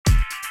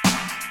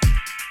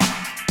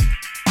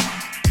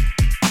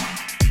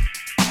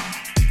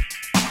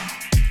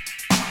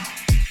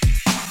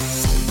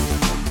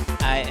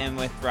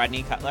with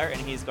Rodney Cutler, and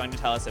he's going to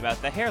tell us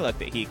about the hair look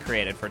that he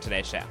created for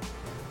today's show.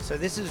 So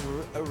this is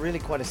really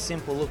quite a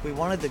simple look. We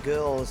wanted the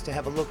girls to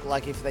have a look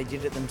like if they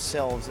did it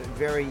themselves.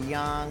 Very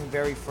young,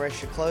 very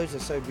fresh. The clothes are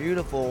so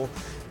beautiful,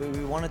 but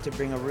we wanted to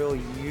bring a real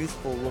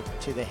youthful look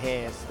to the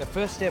hair. The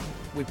first step,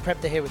 we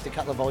prep the hair with the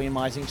Cutler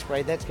volumizing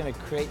spray. That's going to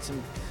create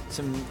some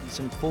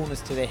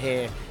fullness to the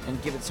hair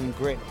and give it some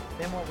grip.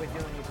 Then what we're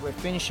doing is we're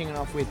finishing it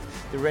off with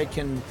the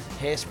Redken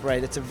hairspray.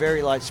 That's a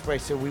very light spray,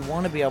 so we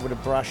want to be able to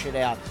brush it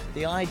out.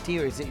 The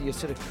idea is that you're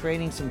sort of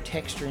creating some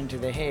texture into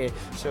the hair,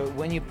 so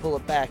when you pull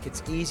it back,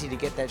 it's easy to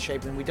get that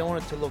shape, and we don't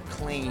want it to look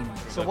clean.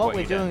 So what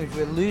we're doing is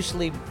we're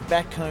loosely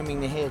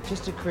backcombing the hair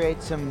just to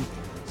create some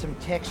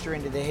texture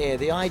into the hair.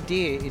 The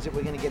idea is that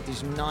we're going to get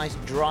this nice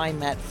dry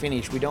matte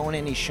finish. We don't want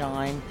any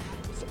shine,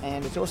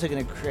 and it's also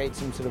going to create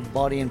some sort of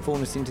body and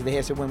fullness into the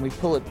hair, so when we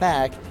pull it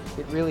back,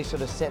 it really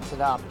sort of sets it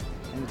up,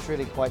 and it's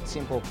really quite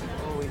simple.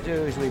 What we do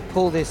is we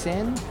pull this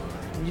in,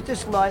 and you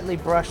just lightly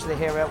brush the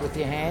hair out with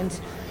your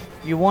hands.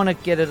 You want to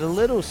get it a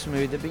little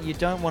smoother, but you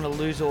don't want to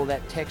lose all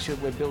that texture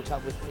we've built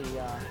up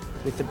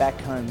with the back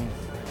combing.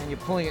 And you're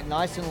pulling it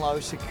nice and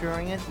low,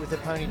 securing it with a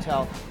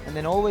ponytail, and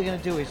then all we're going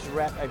to do is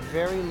wrap a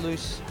very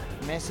loose,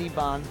 messy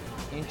bun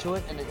into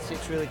it, and it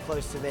sits really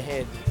close to the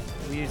head.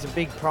 We use the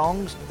big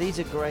prongs. These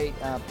are great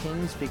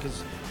pins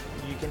because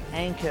you can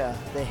anchor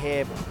the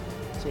hair.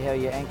 See how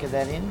you anchor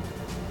that in?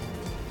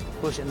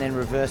 Push it and then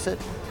reverse it,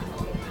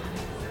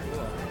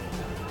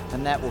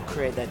 and that will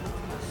create that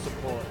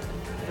support.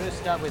 First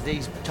start with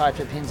these types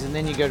of pins, and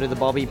then you go to the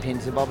bobby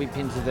pins. The bobby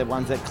pins are the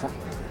ones that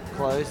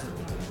close,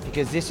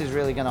 because this is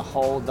really going to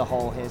hold the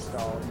whole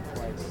hairstyle in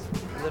place.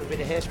 A little bit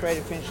of hairspray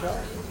to finish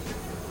off.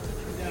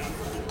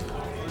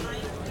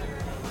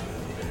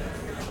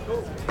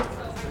 Cool.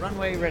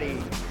 Runway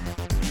ready.